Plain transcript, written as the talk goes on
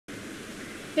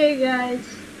Hey guys,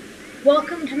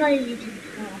 welcome to my YouTube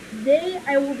channel. Today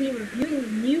I will be reviewing a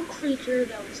new creature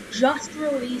that was just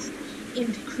released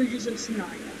into Creatures of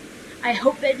Sonaria. I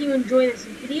hope that you enjoy this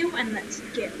video and let's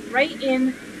get right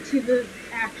into the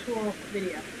actual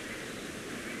video.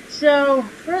 So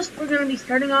first we're going to be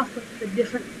starting off with the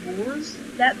different roars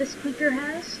that this creature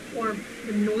has, or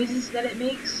the noises that it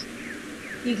makes.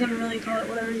 You can really call it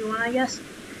whatever you want, I guess.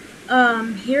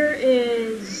 Here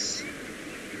is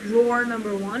roar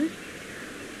number 1.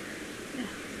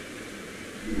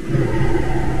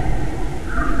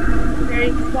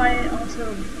 Very quiet,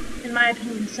 also, in my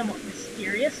opinion, somewhat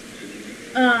mysterious.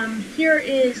 Here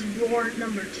is roar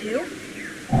number 2.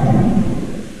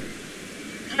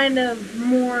 Kind of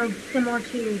more similar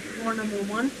to roar number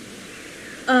 1.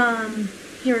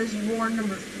 Here is roar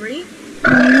number 3.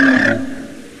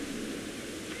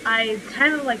 I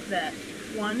kind of like that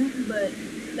one, but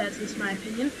that's just my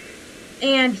opinion.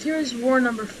 And here's roar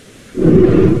number 4.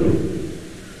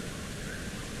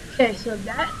 Okay, so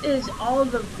that is all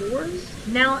of the roars.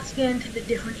 Now let's get into the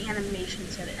different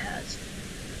animations that it has.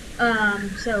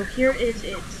 So here is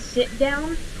its sit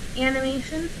down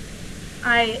animation.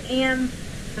 I am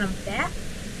kind of back.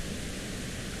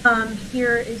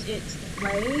 Here is its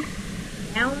lay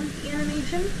down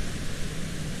animation.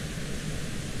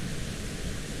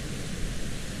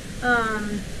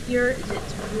 Here is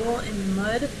its roll in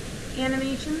mud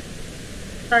animation.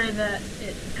 Sorry that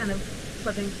it kind of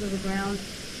flipping through the ground.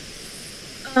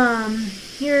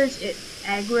 Here's its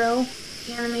aggro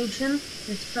animation.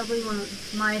 It's probably one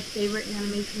of my favorite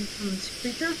animations from this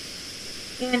creature.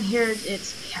 And here's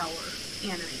its cower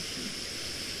animation.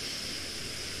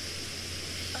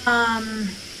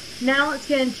 Now let's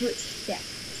get into its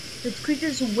stats. This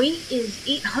creature's weight is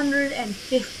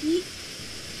 850.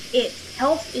 Its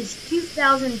health is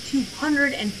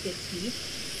 2,250.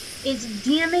 Its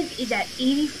damage is at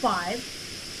 85.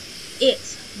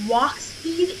 Its walk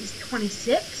speed is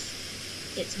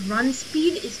 26. Its run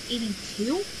speed is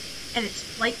 82. And its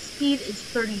flight speed is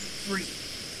 33.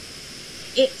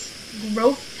 Its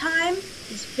growth time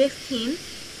is 15.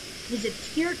 It is a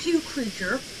tier 2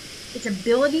 creature. Its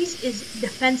abilities is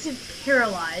defensive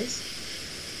paralyze,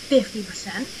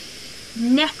 50%.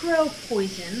 Necro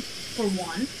poison for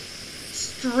 1.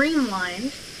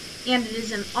 Streamlined, and it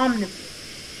is an omnivore.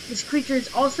 This creature is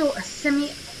also a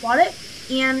semi-aquatic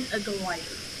and a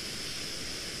glider.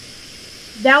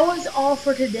 That was all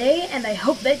for today, and I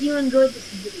hope that you enjoyed this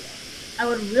video. I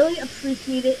would really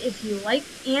appreciate it if you liked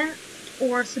and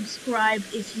or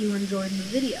subscribed if you enjoyed the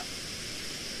video.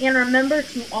 And remember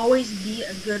to always be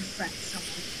a good friend.